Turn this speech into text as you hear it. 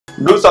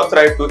Do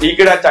subscribe to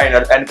Ekeeda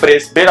channel and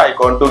press bell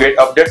icon to get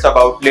updates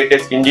about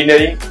latest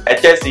engineering,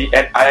 HSC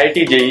and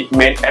IIT JEE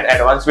main and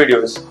advanced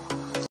videos.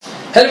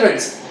 Hello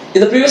friends,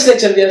 in the previous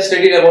lecture we have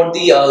studied about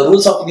the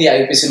rules of the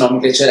IUPAC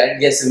nomenclature,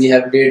 and yes, we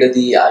have did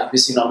the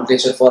IUPAC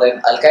nomenclature for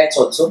an alkynes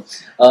also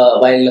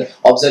while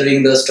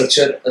observing the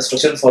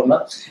structural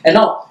formula, and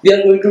now we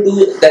are going to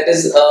do that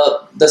is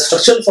the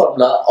structural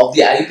formula of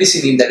the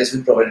IUPAC name that has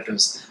been provided to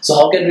us. So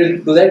how can we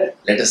do that?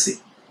 Let us see.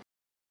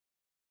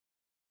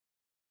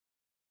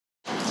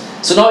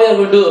 So now we are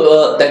going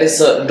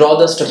to draw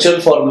the structural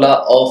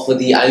formula of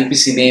the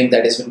IUPAC name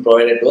that has been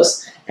provided to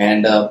us,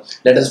 and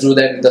let us do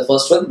that with the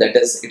first one. That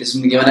is, it is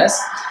been given as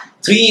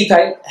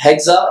 3-ethyl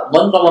hexa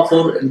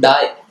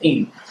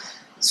 1,4-diene.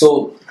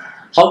 So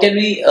how can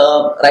we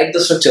write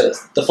the structure?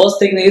 The first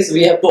thing is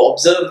we have to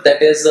observe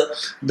that is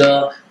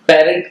the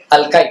parent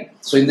alkyne.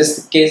 So in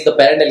this case the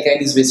parent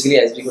alkyne is basically,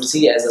 as we could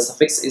see, as the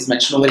suffix is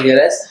mentioned over here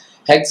as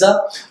hexa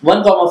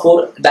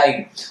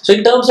 1,4-diene. So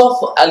in terms of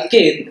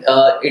alkane,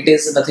 it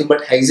is nothing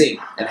but hexane,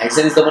 and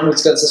hexane is the one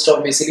which consists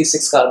of basically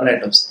 6 carbon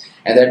atoms,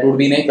 and that would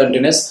be in a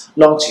continuous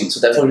long chain. So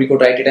therefore we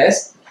could write it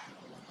as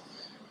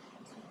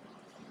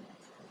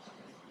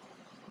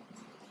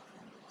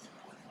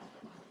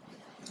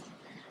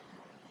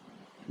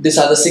these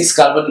are the 6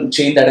 carbon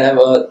chain that I have.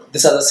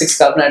 These are the 6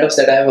 carbon atoms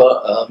that I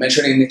have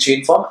mentioned in the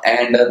chain form,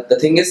 and the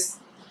thing is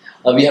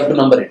we have to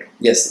number it.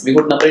 Yes, we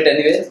could number it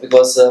anyway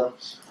because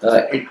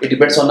it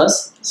depends on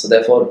us. So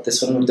therefore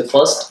this one will be the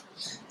first,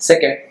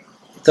 second,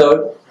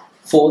 third,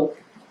 fourth,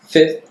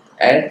 fifth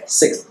and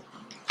sixth.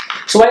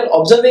 So while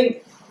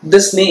observing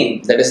this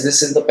name, that is,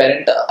 this is the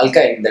parent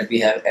alkyne that we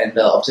have, and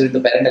observing the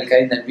parent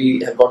alkyne, then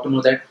we have got to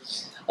know that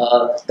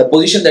the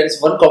position that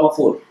is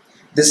 1,4,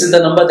 this is the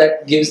number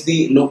that gives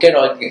the locate,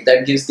 or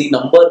that gives the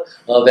number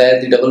where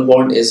the double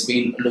bond is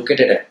being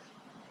located at.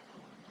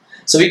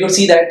 So we could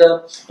see that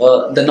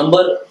the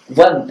number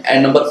 1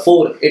 and number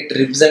 4, it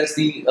represents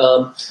the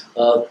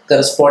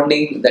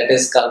corresponding, that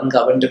is,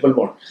 carbon-carbon triple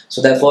bond.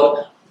 So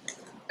therefore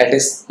that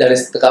is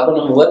the carbon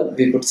number 1,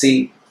 we could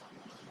see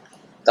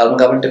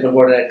carbon-carbon triple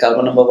bond at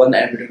carbon number 1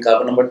 and between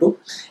carbon number 2,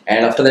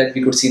 and after that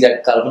we could see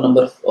that carbon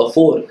number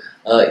 4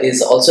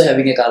 is also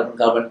having a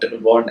carbon-carbon triple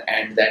bond,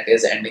 and that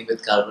is ending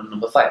with carbon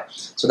number 5.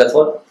 So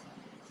therefore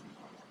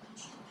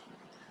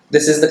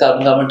this is the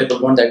carbon-carbon triple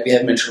bond that we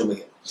have mentioned over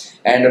here.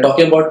 And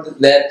talking about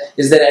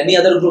is there any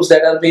other groups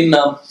that are being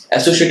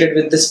associated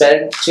with this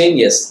parent chain?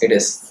 Yes, it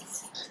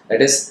is.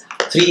 That is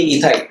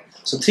 3-ethyl.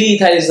 So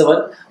 3-ethyl is the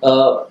one,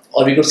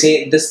 or we could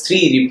say this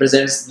 3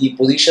 represents the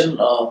position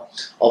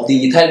of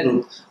the ethyl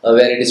group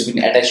where it is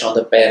being attached on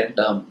the parent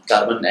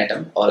carbon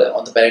atom, or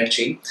on the parent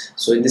chain.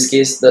 So in this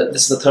case,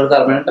 this is the third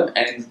carbon atom,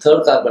 and in the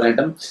third carbon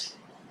atom,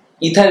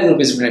 ethyl group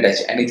is being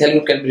attached, and ethyl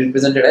group can be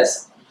represented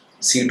as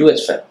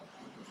C2H5.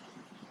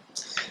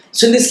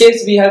 So in this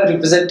case, we have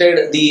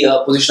represented the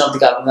position of the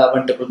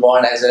carbon-carbon triple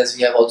bond, as well as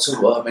we have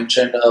also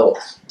mentioned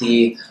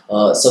the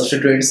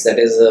substituents, that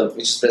is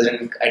which is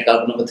present at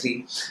carbon number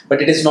 3.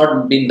 But it is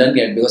not been done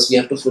yet because we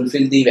have to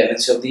fulfill the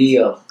valency of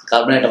the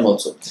carbon atom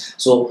also.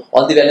 So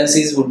all the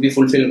valencies would be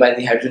fulfilled by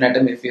the hydrogen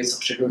atom if we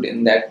substitute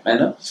in that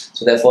manner.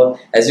 So therefore,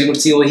 as we could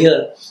see over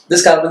here,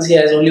 this carbon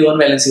here has only one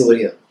valency over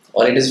here,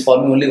 or it is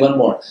forming only one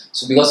bond.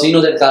 So because we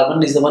know that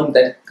carbon is the one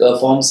that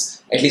forms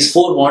at least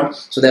 4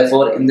 bonds, so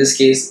therefore in this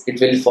case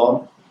it will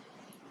form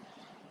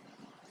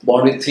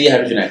bond with 3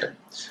 hydrogen atom.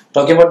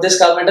 Talking about this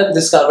carbon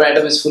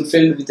atom is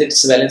fulfilled with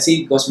its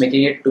valency because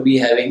making it to be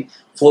having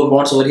 4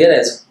 bonds over here,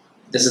 as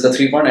this is the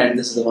 3 bond and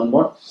this is the 1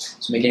 bond,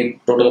 so making it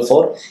total of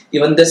 4.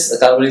 Even this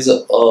carbon is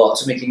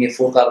also making a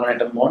 4 carbon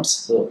atom bonds.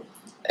 So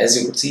as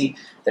you could see,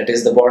 that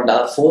is the bond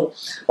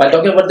R4. While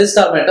talking about this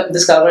carbon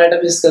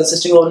atom is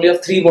consisting only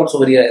of 3 bonds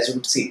over here, as you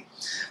could see.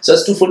 So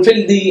as to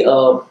fulfill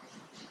the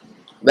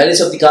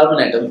values of the carbon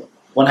atom,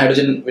 1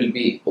 hydrogen will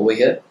be over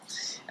here.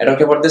 And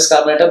talking about this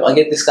carbon atom,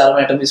 again this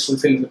carbon atom is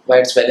fulfilled by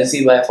its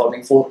valency by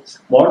forming 4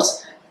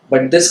 bonds,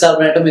 but this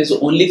carbon atom is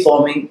only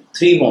forming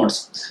 3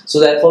 bonds. So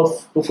therefore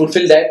to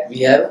fulfill that we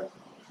have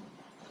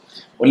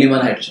only 1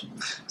 hydrogen.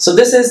 So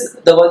this is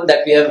the one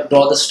that we have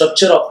drawn the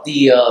structure of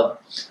the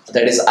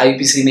that is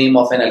IUPAC name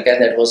of an alkyne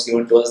that was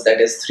given to us,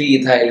 that is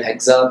 3-ethyl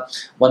hexa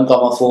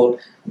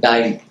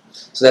 1,4-diene.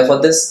 So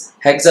therefore this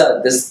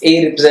hexa, this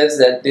A represents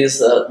that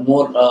this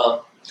more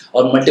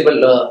or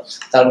multiple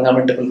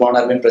carbon-carbon triple bond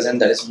are being present,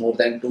 that is more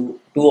than 2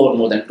 or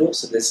more than 2.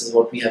 So this is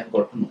what we have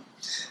got to know.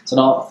 So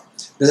now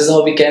this is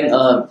how we can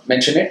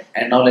mention it,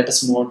 and now let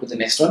us move on to the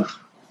next one.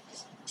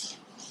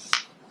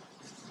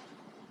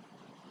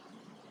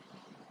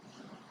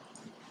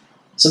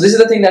 So this is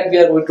the thing that we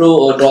are going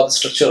to draw the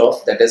structure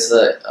of, that is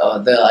the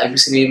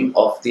IUPAC name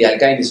of the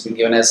alkyne is being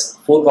given as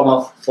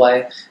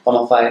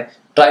 4,5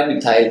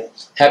 trimethyl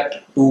hept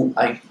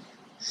 2-ine.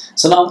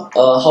 So now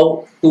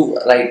how to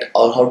write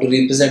or how to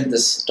represent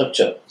this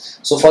structure?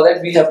 So for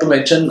that we have to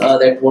mention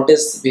that what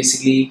is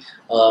basically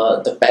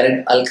the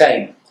parent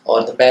alkyne,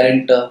 or the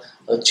parent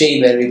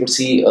chain, where we could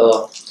see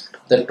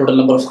the total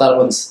number of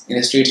carbons in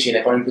a straight chain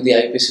according to the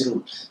IUPAC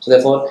rule. So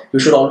therefore we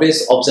should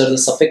always observe the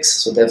suffix.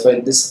 So therefore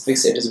in this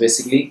suffix it is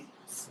basically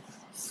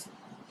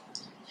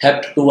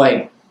hept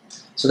 2-ine.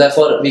 So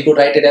therefore we could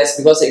write it as,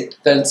 because it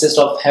consists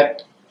of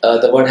hept,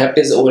 the word hept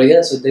is over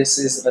here, so this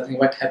is nothing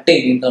but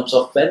heptane in terms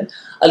of an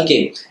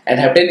alkane, and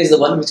heptane is the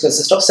one which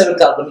consists of 7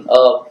 carbon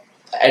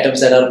atoms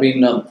that are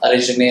being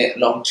arranged in a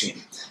long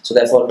chain. So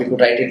therefore we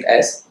could write it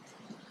as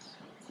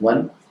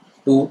 1,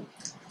 2,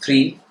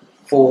 3,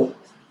 4,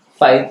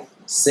 5,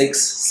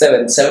 6,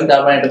 7. 7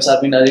 carbon atoms are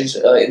being arranged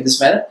in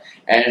this manner,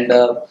 and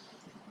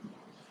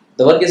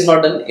the work is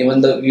not done,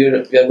 even though we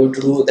are going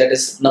to do that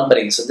is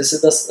numbering. So this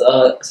is the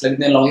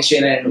Slovenian longest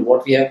chain, and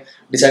what we have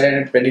decided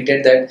and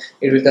predicted that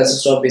it will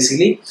consist of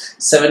basically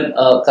 7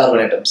 carbon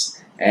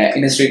atoms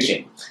in a straight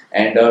chain.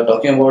 And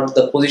talking about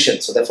the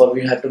position, so therefore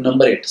we have to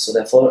number it. So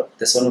therefore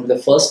this one will be the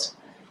first,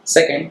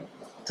 second,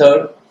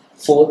 third,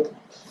 fourth,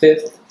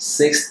 fifth,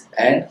 sixth,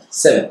 and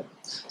seventh.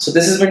 So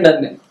this has been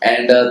done,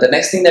 and the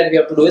next thing that we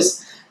have to do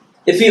is,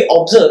 if we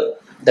observe,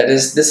 that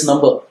is this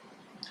number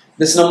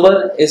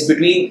is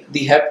between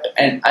the hept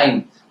and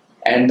ine,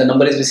 and the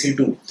number is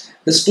basically 2.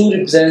 This 2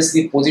 represents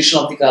the position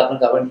of the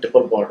carbon-carbon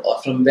triple bond,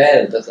 or from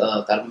where the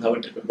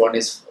carbon-carbon triple bond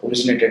is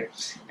originated,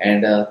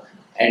 and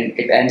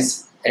it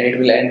ends, and it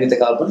will end with the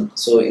carbon.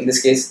 So in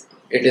this case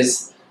it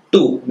is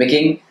 2,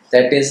 making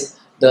that is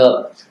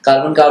the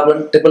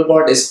carbon-carbon triple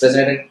bond is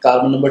present at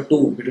carbon number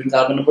 2, between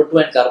carbon number 2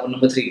 and carbon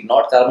number 3,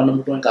 not carbon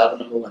number 2 and carbon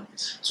number 1.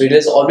 So it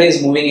is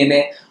always moving in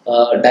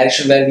a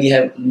direction where we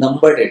have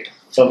numbered it,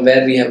 from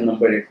where we have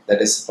numbered it,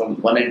 that is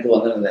from one end to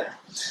another.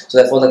 So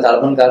therefore the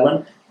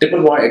carbon-carbon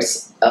triple bond,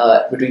 it's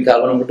between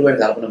carbon number 2 and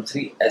carbon number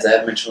 3, as I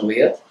have mentioned over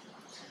here.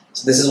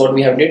 So this is what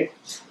we have did,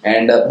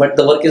 and but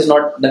the work is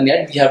not done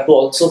yet. We have to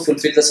also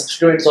fulfill the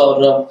substituents,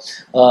 or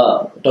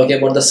talking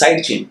about the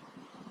side chain.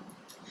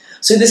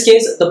 So in this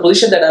case, the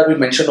position that I will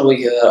mention over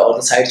here, or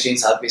the side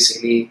chains, are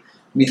basically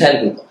methyl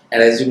group.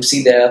 And as you can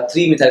see, there are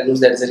 3 methyl groups.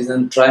 That is the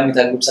reason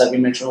trimethyl groups have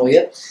been mentioned over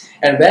here.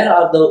 And where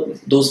are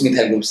those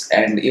methyl groups?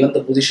 And even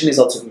the position is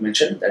also been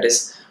mentioned. That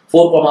is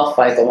 4,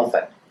 5,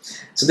 5.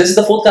 So this is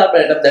the 4th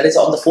carbon atom. That is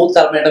on the 4th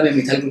carbon atom, a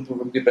methyl group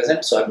would be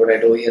present. So I would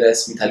write over here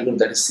as methyl group,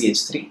 that is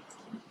CH3.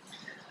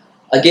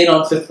 Again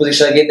on 5th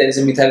position, again there is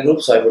a methyl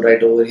group. So I would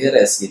write over here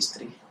as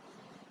CH3.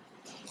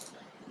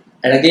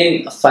 And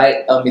again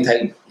 5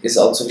 methyl is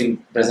also being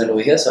present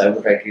over here, so I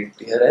would write it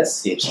here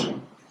as CH2.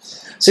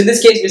 So in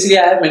this case, basically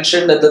I have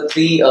mentioned that the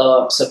 3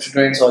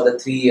 substituents, or the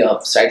 3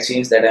 side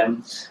chains that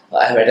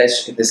I have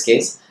attached in this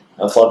case,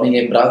 forming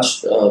a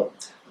branched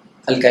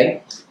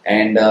alkyne.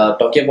 And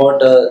talking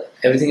about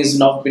everything is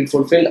not been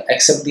fulfilled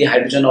except the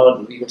hydrogen, or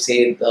we could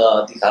say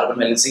the carbon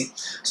valency.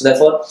 So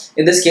therefore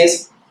in this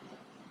case,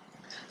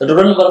 the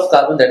total number of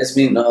carbon that has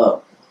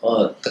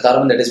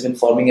been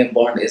forming a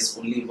bond is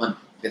only 1,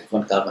 with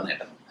 1 carbon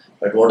atom.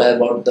 But what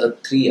about the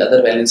 3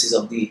 other valencies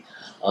of the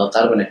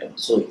carbon atom?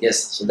 So yes,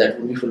 so that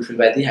will be fulfilled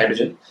by the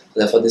hydrogen. So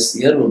therefore this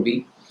here would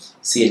be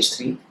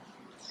CH3.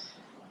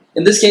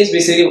 In this case,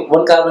 basically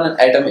 1 carbon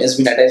atom has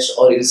been attached,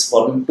 or is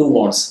forming 2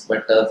 bonds,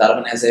 but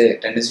carbon has a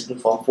tendency to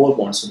form 4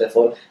 bonds. So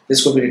therefore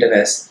this could be written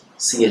as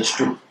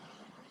CH2.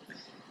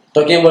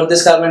 Talking about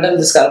this carbon atom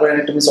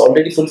is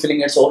already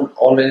fulfilling its own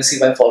valency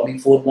by forming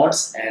 4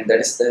 bonds, and that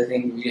is the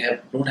thing, we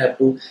don't have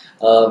to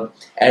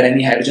add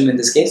any hydrogen in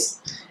this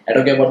case. And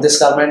talking about this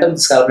carbon atom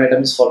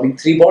is forming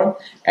 3 bonds,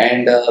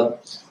 and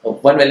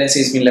 1 valency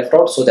is being left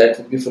out, so that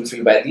will be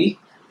fulfilled by the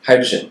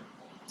hydrogen.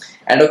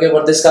 And talking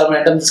about this carbon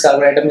atom is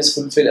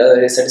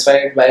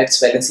satisfied by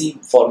its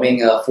valency, forming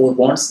 4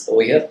 bonds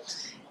over here.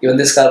 Even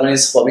this carbon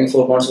is forming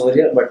 4 bonds over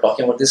here, but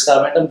talking about this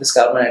carbon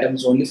atom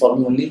is only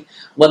forming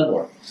 1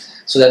 bond.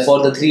 So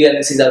therefore the 3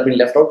 valencies are being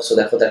left out, so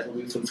therefore that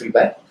will be fulfilled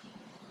by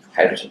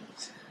hydrogen.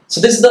 So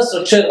this is the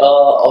structure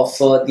of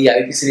the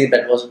IUPAC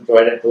that was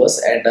provided to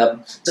us, and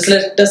just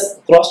let us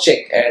cross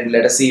check and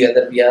let us see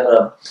whether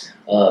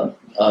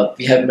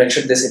we have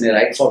mentioned this in the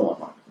right form or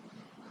not.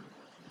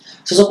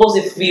 So suppose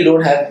if we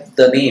don't have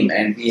the name,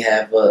 and we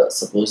have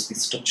suppose the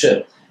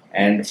structure,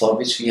 and for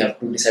which we have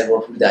to decide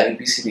what will be the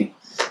IUPAC name.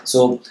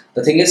 So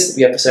the thing is,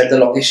 we have to set the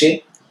longest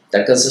chain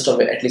that consists of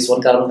at least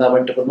 1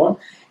 carbon-carbon triple bond,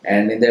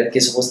 and in that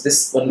case, suppose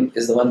this one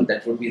is the one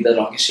that would be the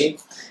longest chain,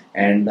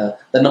 and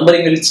the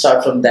numbering will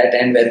start from that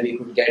end where we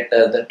could get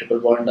the triple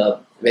bond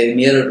very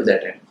nearer to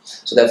that end.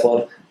 So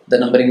therefore the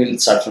numbering will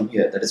start from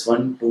here, that is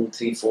 1, 2,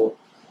 3, 4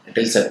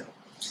 until 7.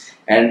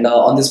 And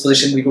on this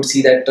position we could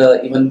see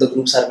that even the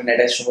groups are being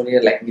attached over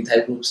here, like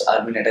methyl groups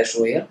are being attached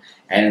over here,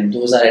 and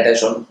those are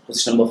attached on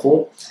position number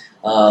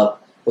 4,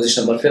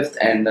 position number 5th,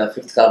 and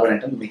 5th carbon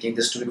atom, making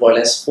this to be called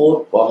as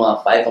 4,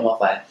 5,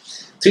 5.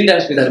 3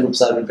 times methyl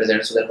groups are being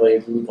present, so therefore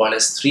it will be called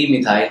as 3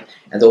 methyl,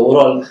 and the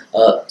overall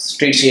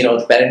straight chain or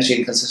the parent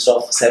chain consists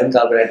of 7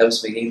 carbon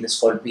atoms, making this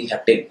called be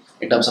heptane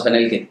in terms of an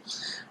alkane.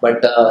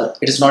 But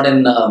it is not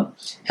an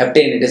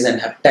heptane, it is an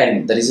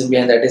heptine. The reason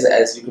behind that is,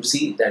 as we could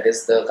see, that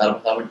is the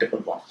carbon-carbon triple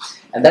bond,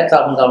 and that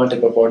carbon-carbon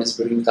triple bond is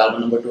between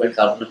carbon number 2 and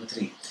carbon number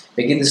 3,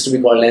 making this to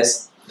be called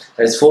as,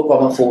 that is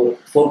 4, 4,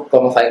 4,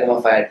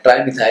 5, 5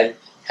 trimethyl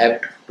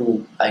hept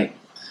 2-ine.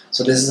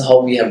 So this is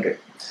how we have did.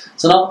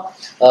 So now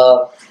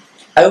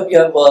I hope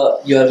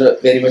you are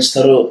very much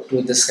thorough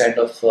to this kind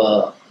of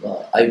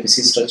IUPAC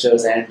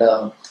structures and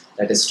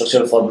that is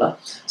structural formula.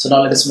 So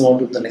now let us move on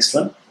to the next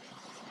one.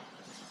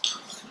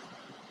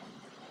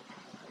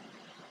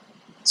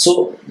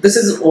 So this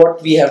is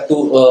what we have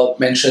to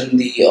mention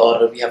we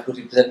have to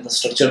represent the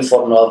structural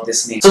formula of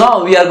this name. So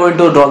now we are going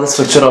to draw the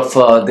structure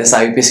of this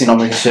IUPAC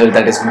nomenclature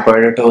that is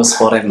provided to us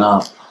for an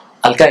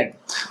alkyne.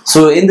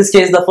 So in this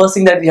case, the first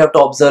thing that we have to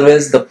observe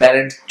is the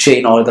parent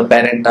chain or the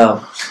parent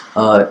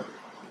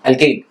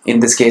alkane in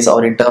this case,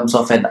 or in terms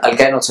of an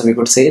alkyne also we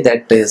could say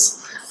that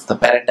is the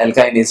parent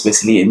alkyne is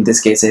basically in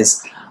this case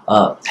is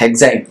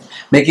hexyne,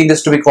 making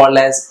this to be called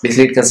as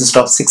basically it consists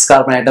of 6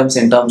 carbon atoms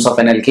in terms of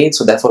an alkane.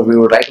 So therefore we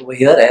will write over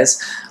here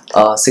as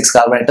 6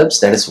 carbon atoms,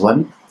 that is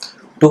 1,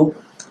 2,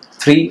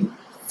 3,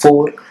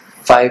 4,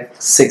 5,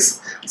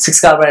 6.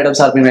 6 carbon atoms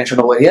are being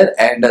mentioned over here,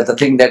 and the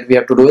thing that we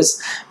have to do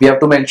is we have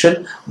to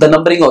mention the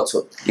numbering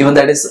also, even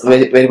that is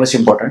very, very much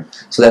important.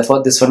 So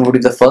therefore this one would be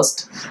the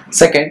first,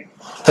 second,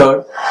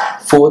 third,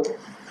 fourth,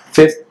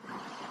 fifth,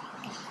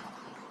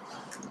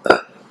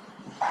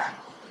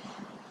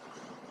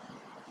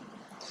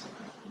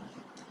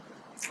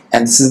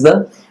 and this is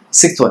the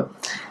 6th one.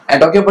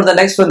 And talking about the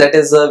next one, that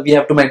is we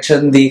have to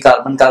mention the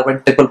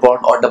carbon-carbon triple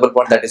bond or double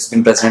bond that is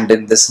been present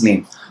in this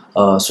name.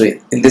 So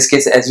in this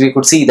case, as we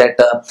could see that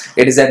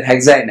it is an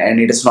hexyne and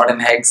it is not an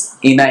hex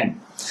E9.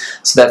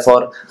 So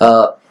therefore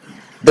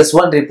this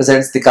one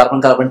represents the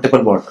carbon-carbon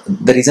triple bond.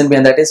 The reason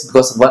behind that is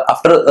because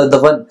after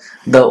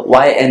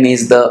the yn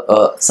is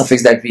the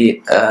suffix that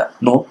we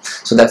know.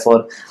 So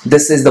therefore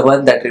this is the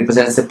one that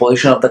represents the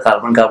position of the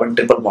carbon-carbon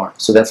triple bond.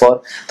 So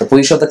therefore the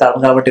position of the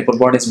carbon-carbon triple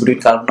bond is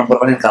between carbon number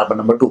 1 and carbon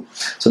number 2.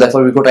 So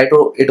therefore we could write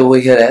it over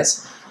here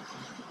as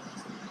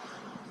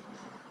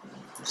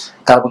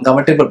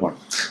carbon-carbon triple bond.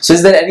 So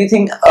is there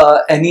anything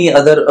any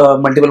other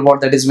multiple bond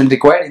that is been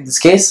required in this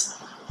case?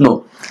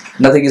 No,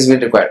 nothing is been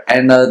required.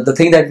 And the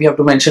thing that we have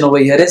to mention over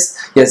here is,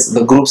 yes,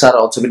 the groups are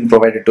also been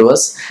provided to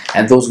us,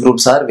 and those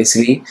groups are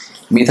basically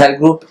methyl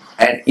group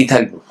and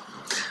ethyl group.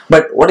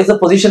 But what is the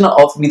position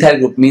of methyl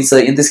group? Means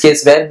in this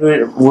case,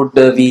 where would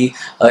we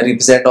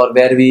represent, or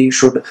where we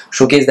should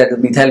showcase that the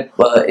methyl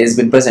is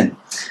been present?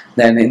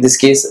 Then in this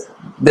case,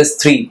 this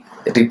 3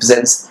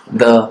 represents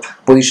the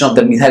position of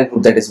the methyl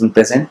group that is been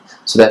present.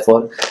 So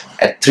therefore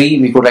at 3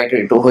 we could write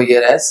it over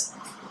here as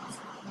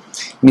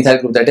methyl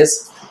group, that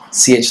is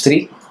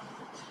CH3.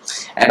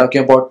 And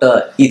talking about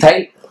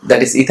ethyl,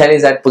 that is ethyl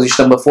is at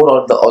position number 4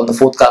 or on the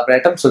 4th carbon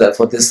atom. So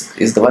therefore this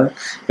is the one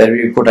where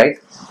we could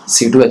write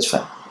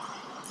C2H5,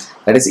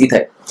 that is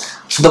ethyl.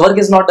 So the work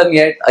is not done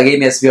yet.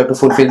 Again, yes, we have to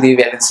fulfill the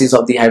valencies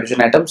of the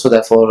hydrogen atom. So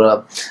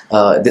therefore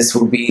this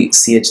would be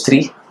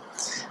CH3,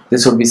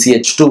 this would be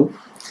CH2,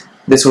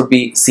 this would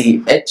be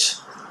CH,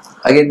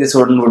 again this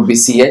one would be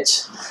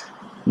CH.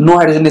 No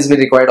hydrogen is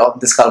required on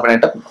this carbon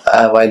atom,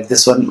 while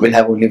this one will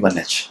have only 1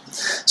 H.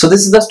 So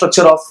this is the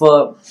structure of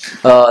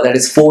that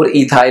is 4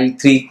 ethyl,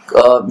 3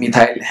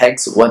 methyl,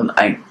 hex, 1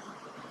 ine.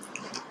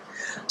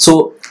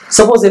 So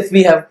suppose if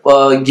we have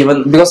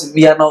given, because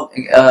we are now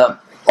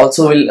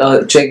also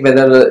will check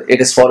whether it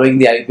is following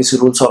the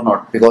IUPAC rules or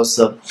not, because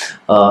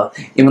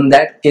even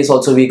that case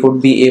also we could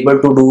be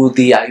able to do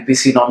the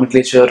IUPAC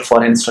nomenclature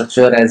for any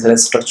structure as well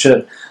as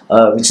structure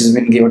which has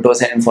been given to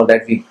us, and for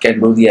that we can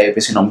do the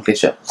IUPAC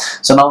nomenclature.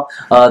 So now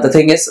the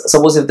thing is,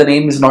 suppose if the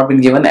name is not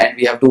been given and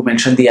we have to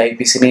mention the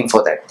IUPAC name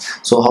for that.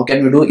 So how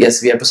can we do?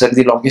 Yes, we have to set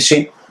the longest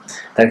chain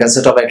that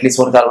consists of at least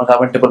 1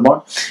 carbon-carbon triple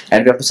bond,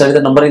 and we have to set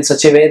the number in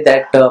such a way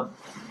that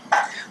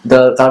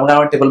the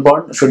carbon-carbon triple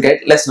bond should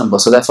get less number.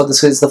 So therefore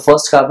this is the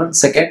first carbon,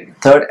 second,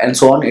 third, and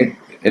so on. It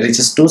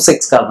reaches to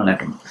 6 carbon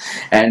atom.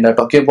 And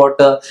talking about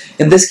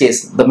in this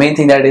case, the main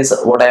thing that is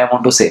what I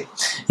want to say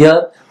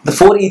here, the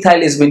 4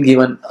 ethyl is been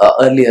given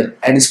earlier,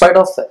 and in spite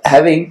of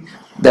having,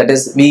 that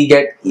is, we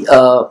get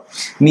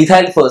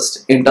methyl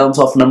first in terms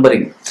of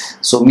numbering.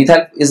 So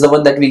methyl is the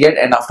one that we get,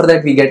 and after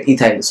that we get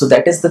ethyl. So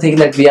that is the thing,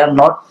 that we are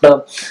not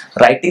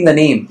writing the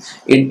name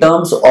in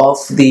terms of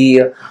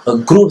the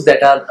groups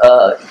that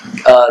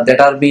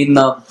are being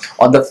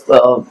on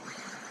the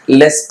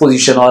less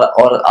position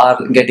or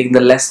are getting the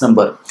less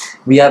number.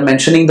 We are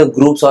mentioning the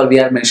groups, or we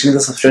are mentioning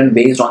the substituent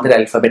based on their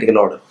alphabetical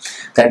order.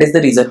 That is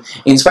the reason,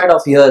 in spite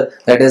of here,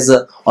 that is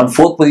on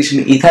 4th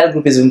position ethyl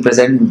group is being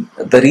present.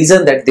 The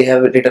reason that they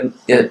have written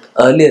it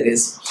earlier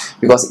is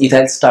because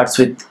ethyl starts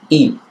with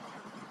E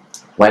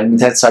while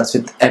methyl starts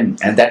with M,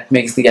 and that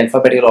makes the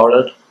alphabetical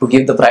order to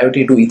give the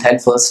priority to ethyl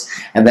first,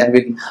 and then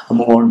we'll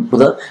move on to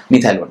the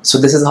methyl one. So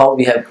this is how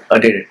we have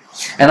did it.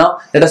 And now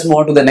let us move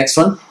on to the next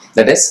one,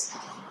 that is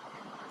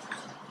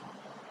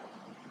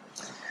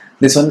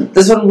this one.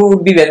 This one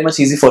would be very much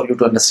easy for you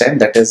to understand.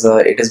 That is,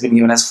 it has been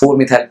given as 4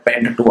 methyl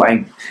pent 2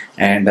 ine,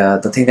 and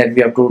the thing that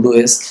we have to do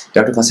is we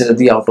have to consider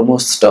the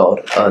outermost, or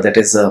that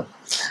is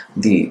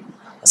the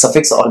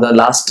suffix or the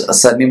last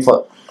surname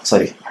for,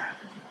 sorry,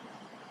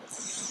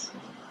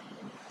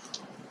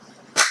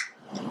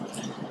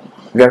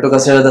 we have to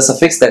consider the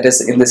suffix, that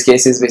is in this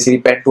case is basically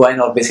pen-to-ine,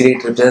 or basically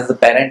it represents the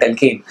parent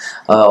alkane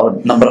or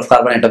number of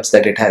carbon atoms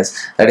that it has.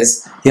 That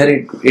is here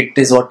it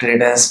is what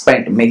treated as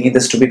pent, making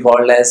this to be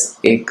called as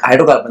a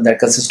hydrocarbon that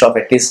consists of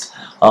at least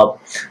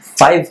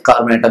 5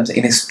 carbon atoms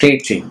in a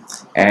straight chain.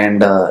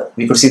 And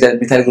we could see that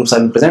methyl groups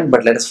are present,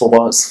 but let us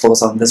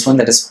focus on this one,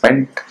 that is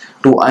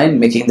pent-to-ine,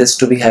 making this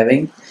to be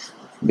having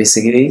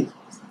basically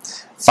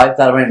 5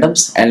 carbon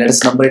atoms. And let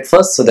us number it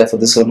first. So therefore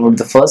this one would be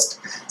the first,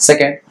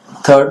 second,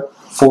 third,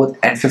 fourth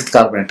and fifth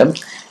carbon atom,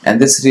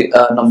 and this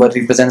number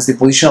represents the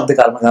position of the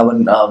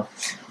carbon-carbon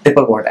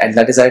triple bond, and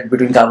that is right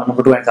between carbon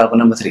number 2 and carbon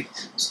number 3.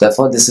 So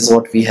therefore this is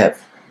what we have.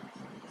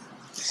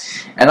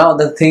 And now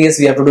the thing is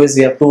we have to do is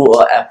we have to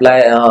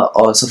apply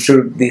or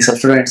substitute the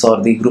substituents or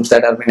the groups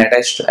that have been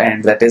attached,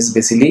 and that is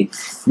basically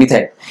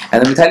methyl,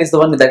 and the methyl is the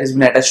one that has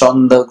been attached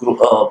on the group,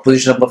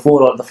 position number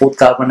 4 or the fourth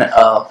carbon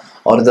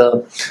or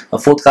the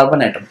fourth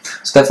carbon atom.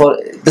 So therefore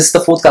this is the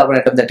fourth carbon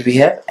atom that we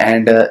have,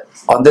 and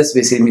on this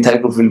basically methyl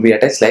group will be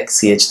attached like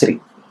CH3.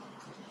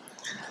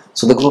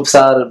 So the groups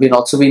are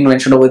also been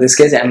mentioned over this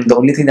case, and the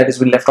only thing that has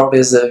been left out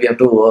is we have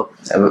to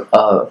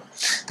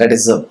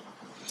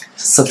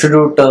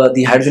substitute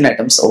the hydrogen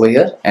atoms over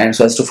here, and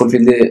so as to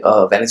fulfill the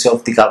valency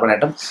of the carbon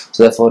atom.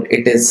 So therefore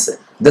it is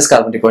this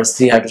carbon requires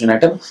 3 hydrogen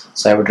atoms,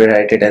 so I would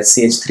write it as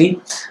CH3.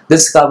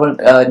 This carbon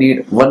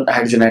need 1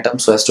 hydrogen atom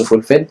so as to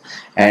fulfill,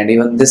 and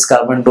even this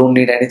carbon don't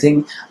need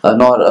anything,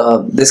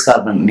 nor this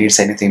carbon needs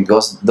anything,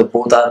 because the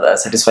both are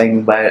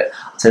satisfied by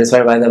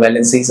the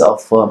valencies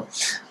of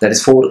that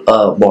is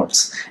 4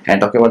 bonds. And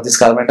talking about this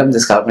carbon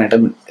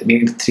atom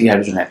need 3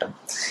 hydrogen atom.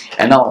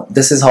 And now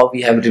this is how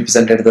we have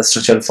represented the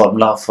structural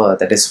formula of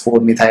that is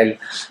 4-methyl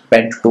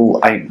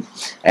pent-to-ine,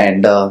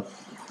 and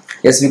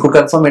yes, we could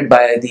confirm it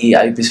by the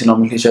IUPAC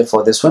nomenclature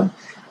for this one,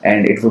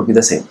 and it would be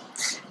the same.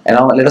 And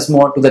now let us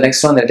move on to the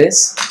next one, that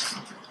is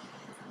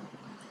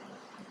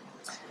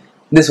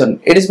this one.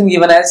 It has been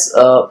given as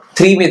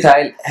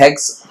 3-methyl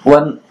hex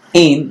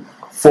 1-ene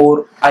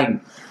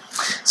 4-ine.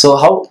 So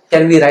how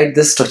can we write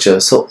this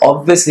structure? So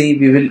obviously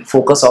we will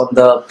focus on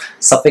the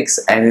suffix,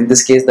 and in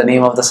this case the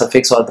name of the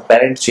suffix or the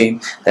parent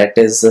chain, that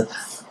is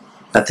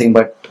nothing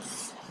but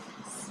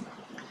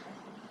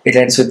it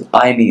ends with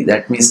ine.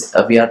 That means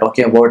we are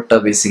talking about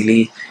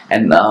basically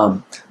an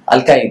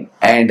alkyne,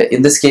 and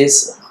in this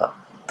case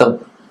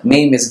the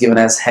name is given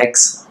as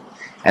hex,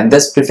 and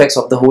this prefix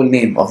of the whole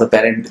name of the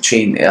parent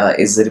chain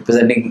is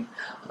representing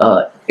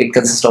it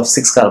consists of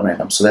 6 carbon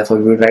atoms. So therefore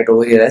we will write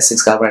over here as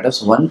 6 carbon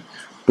atoms. 1,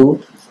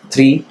 2,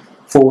 3,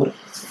 4,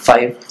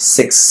 5,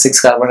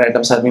 6 carbon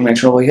atoms have been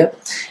mentioned over here,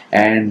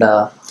 and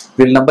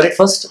we'll number it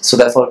first. So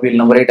therefore we'll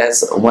number it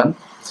as 1,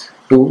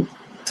 2,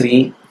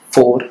 3,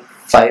 4,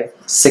 5,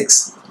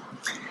 6,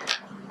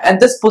 and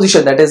this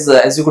position, that is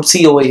as you could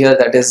see over here,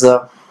 that is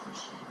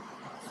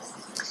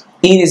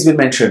ene is been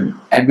mentioned,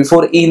 and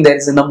before ene there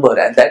is a number,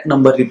 and that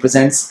number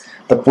represents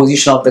the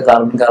position of the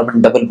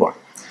carbon-carbon double bond.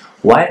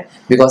 Why?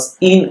 Because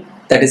ene,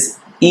 that is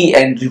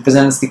En,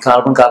 represents the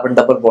carbon-carbon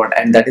double bond,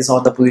 and that is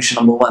on the position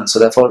number 1. So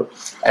therefore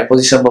at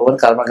position number 1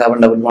 carbon-carbon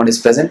double bond is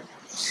present,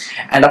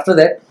 and after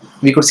that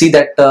we could see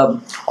that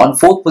on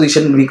 4th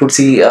position we could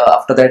see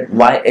after that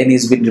Yn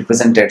is been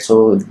represented.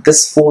 So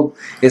this 4th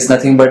is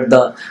nothing but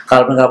the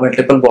carbon-carbon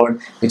triple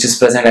bond which is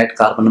present at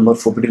carbon number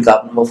 4, between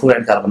carbon number 4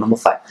 and carbon number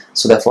 5.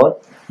 So therefore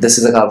this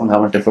is the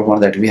carbon-carbon triple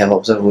bond that we have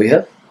observed over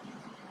here.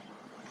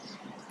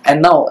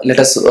 And now let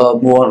us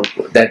move on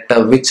that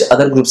which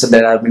other groups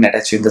that have been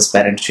attached in this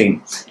parent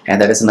chain,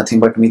 and that is nothing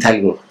but methyl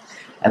group,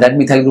 and that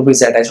methyl group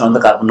is attached on the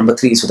carbon number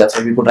 3. So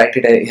therefore we could write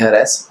it here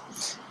as,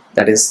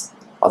 that is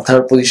on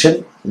 3rd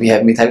position we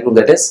have methyl group,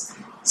 that is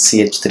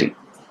CH3.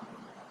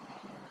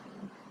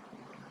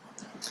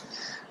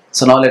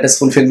 So now let us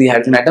fulfill the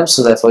hydrogen atoms.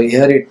 So therefore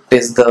here it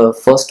is the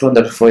first one,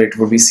 therefore it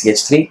would be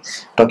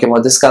CH3. Talking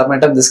about this carbon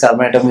atom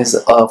is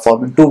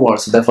forming 2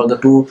 bonds, so therefore the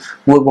 2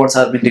 more bonds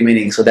are been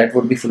remaining, so that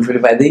would be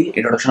fulfilled by the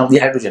introduction of the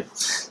hydrogen.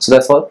 So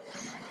therefore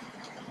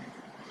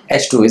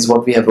H2 is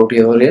what we have wrote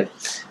here.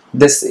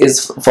 This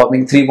is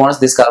forming 3 bonds,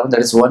 this carbon,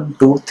 that is 1,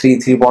 2,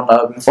 3 bonds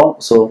are being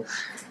formed, so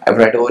I will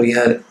write over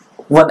here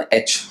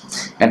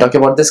 1H. And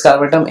talking about this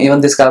carbon atom,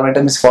 even this carbon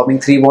atom is forming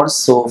 3 bonds,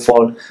 so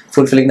for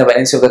fulfilling the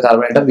valency of the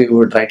carbon atom we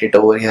would write it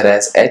over here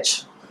as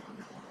H.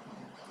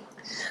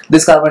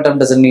 This carbon atom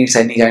doesn't need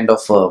any kind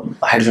of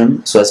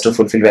hydrogen so as to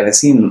fulfill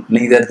valency,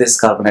 neither this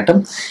carbon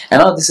atom. And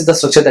now this is the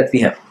structure that we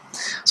have.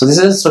 So this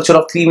is the structure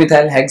of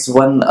 3-methyl hex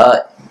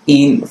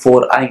 1-ene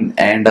 4-ine,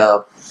 and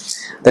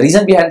the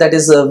reason behind that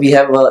is we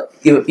have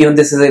even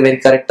this is a very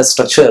correct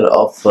structure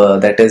of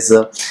that is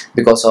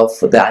because of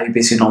the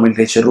IUPAC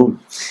nomenclature rule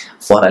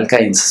for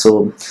alkynes.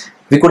 So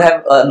we could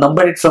have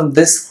numbered it from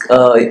this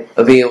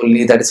way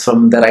only, that is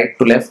from the right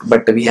to left,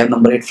 but we have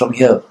numbered it from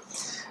here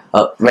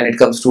when it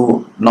comes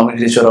to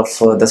nomenclature of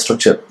the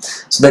structure.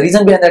 So the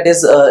reason behind that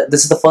is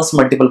this is the first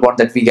multiple bond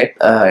that we get,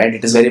 and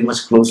it is very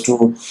much close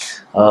to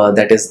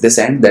that is this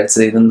end. That's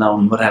the reason the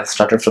number has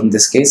started from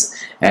this case,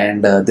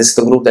 and this is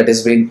the group that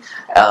is being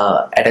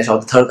attached on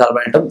the third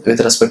carbon atom with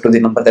respect to the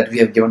number that we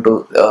have given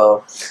to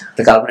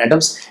the carbon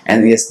atoms.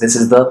 And yes, this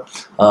is the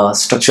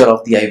structure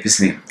of the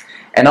IUPAC name.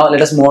 And now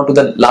let us move on to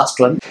the last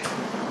one.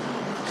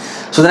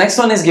 So the next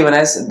one is given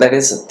as, that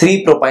is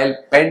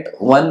 3-propyl pent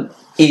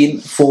 1-ene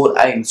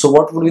 4-ine. So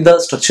what would be the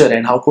structure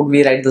and how could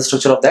we write the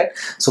structure of that?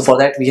 So for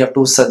that we have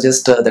to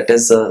suggest that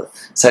is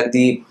set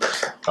the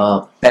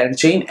parent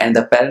chain, and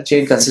the parent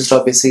chain consists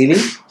of basically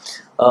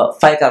 5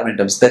 carbon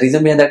atoms. The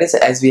reason behind that is,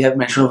 as we have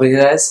mentioned over here,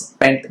 as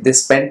pent,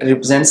 this pent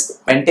represents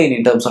pentane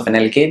in terms of an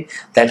alkane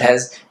that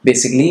has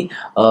basically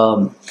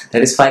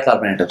that is 5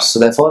 carbon atoms. So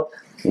therefore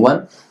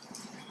 1,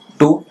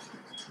 2,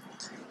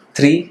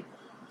 3,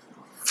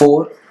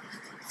 4,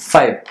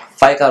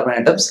 5 carbon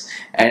atoms,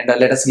 and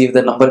let us give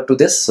the number to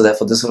this. So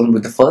therefore this will be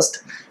the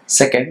first,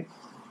 second,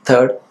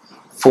 third,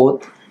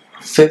 fourth,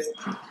 fifth.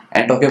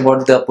 And talking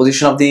about the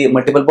position of the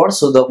multiple bonds,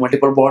 so the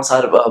multiple bonds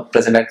are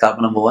present at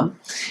carbon number 1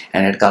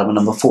 and at carbon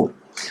number 4.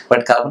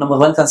 But carbon number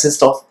 1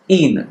 consists of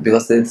ene,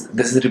 because this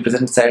is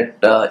represents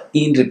that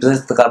ene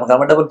represents the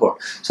carbon-carbon double bond.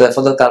 So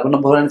therefore the carbon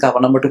number 1 and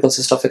carbon number 2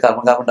 consist of a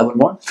carbon-carbon double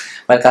bond,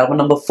 while carbon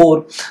number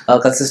 4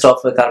 consists of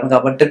a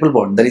carbon-carbon triple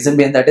bond. The reason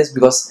behind that is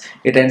because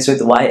it ends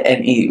with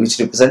YNE, which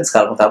represents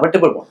carbon-carbon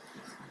triple bond.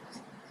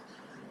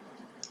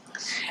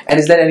 And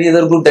is there any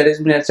other group that has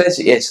been attached?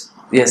 Yes.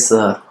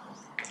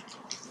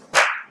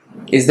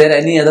 Is there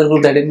any other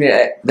group that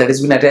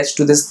has been attached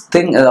to this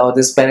thing or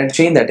this parent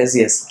chain? That is,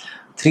 yes,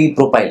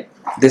 3-propyl.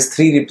 This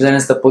 3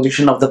 represents the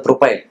position of the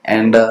propyl,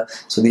 and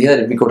so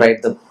here we could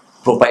write the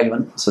propyl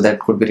one. So that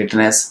could be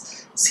written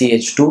as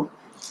CH2,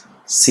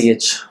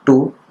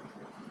 CH2,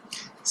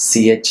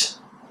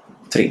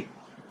 CH3.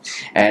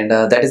 And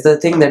that is the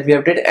thing that we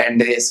have did, and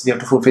yes, we have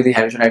to fulfill the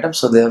hydrogen atom.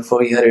 So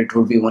therefore here it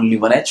would be only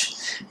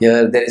 1H.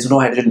 Here there is no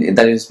hydrogen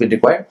that is been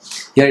required.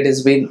 Here it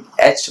has been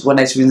one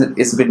H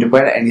is been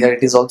required, and here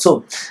it is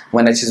also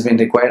 1H is been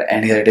required,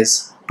 and here it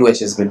is 2H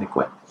has been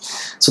required.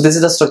 So this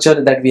is the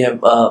structure that we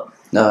have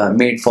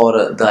made for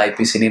the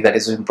IUPAC name that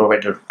is being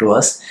provided to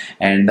us.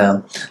 And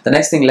the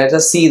next thing, let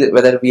us see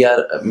whether we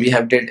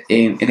have did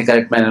in a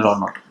correct manner or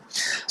not.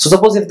 So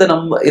suppose if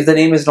the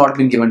name is not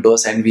been given to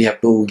us and we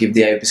have to give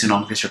the IUPAC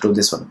nomenclature to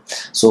this one,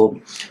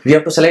 so we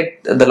have to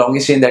select the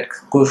longest chain that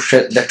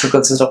should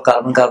consist of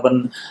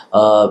carbon-carbon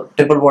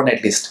triple bond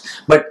at least.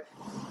 But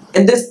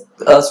in this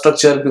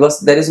structure, because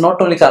there is not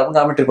only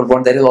carbon-carbon triple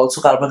bond, there is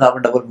also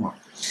carbon-carbon double bond.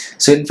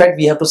 So in fact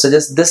we have to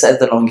suggest this as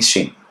the longest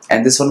chain,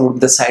 and this one would be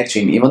the side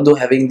chain, even though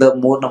having the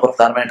more number of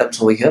carbon atoms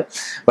over here.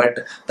 But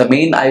the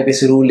main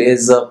IUPAC rule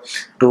is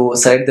to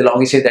select the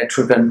longest chain that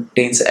should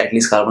contains at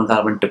least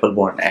carbon-carbon triple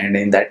bond, and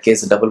in that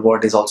case the double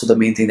bond is also the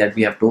main thing that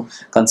we have to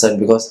concern,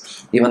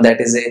 because even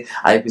that is a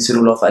IUPAC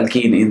rule of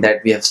alkene in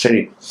that we have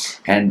studied,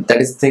 and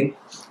that is the thing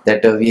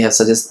that we have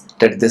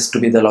suggested this to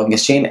be the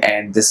longest chain,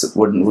 and this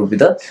would be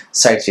the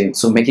side chain,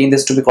 so making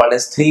this to be called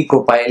as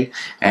 3-propyl.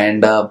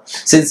 And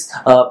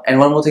and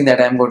one more thing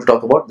that I am going to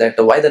talk about, that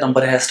why the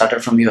number has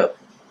started from here.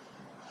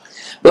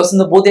 Because in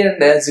the both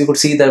end, as you could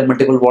see, the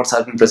multiple bonds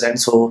have been present.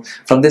 So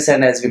from this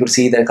end, as we could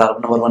see, the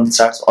carbon number 1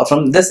 starts, or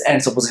from this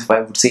end, suppose if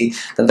I would see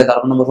that the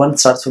carbon number 1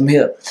 starts from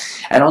here,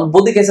 and on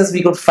both the cases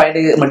we could find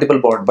a multiple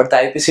bond. But the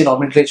IUPAC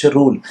nomenclature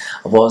rule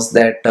was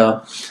that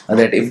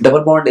that if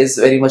double bond is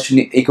very much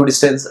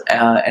equidistant,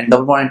 and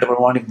double bond and triple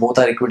bond, if both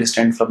are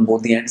equidistant from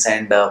both the ends,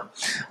 and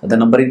the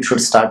numbering should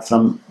start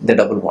from the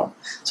double bond.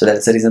 So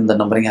that's the reason the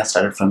numbering has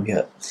started from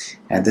here,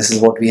 and this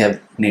is what we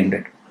have named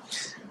it.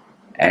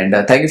 And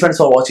thank you friends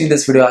for watching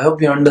this video. I hope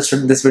you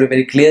understood this video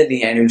very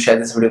clearly and you will share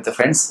this video with your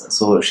friends.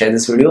 So share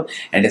this video,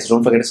 and just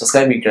don't forget to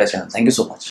subscribe to the channel. Thank you so much.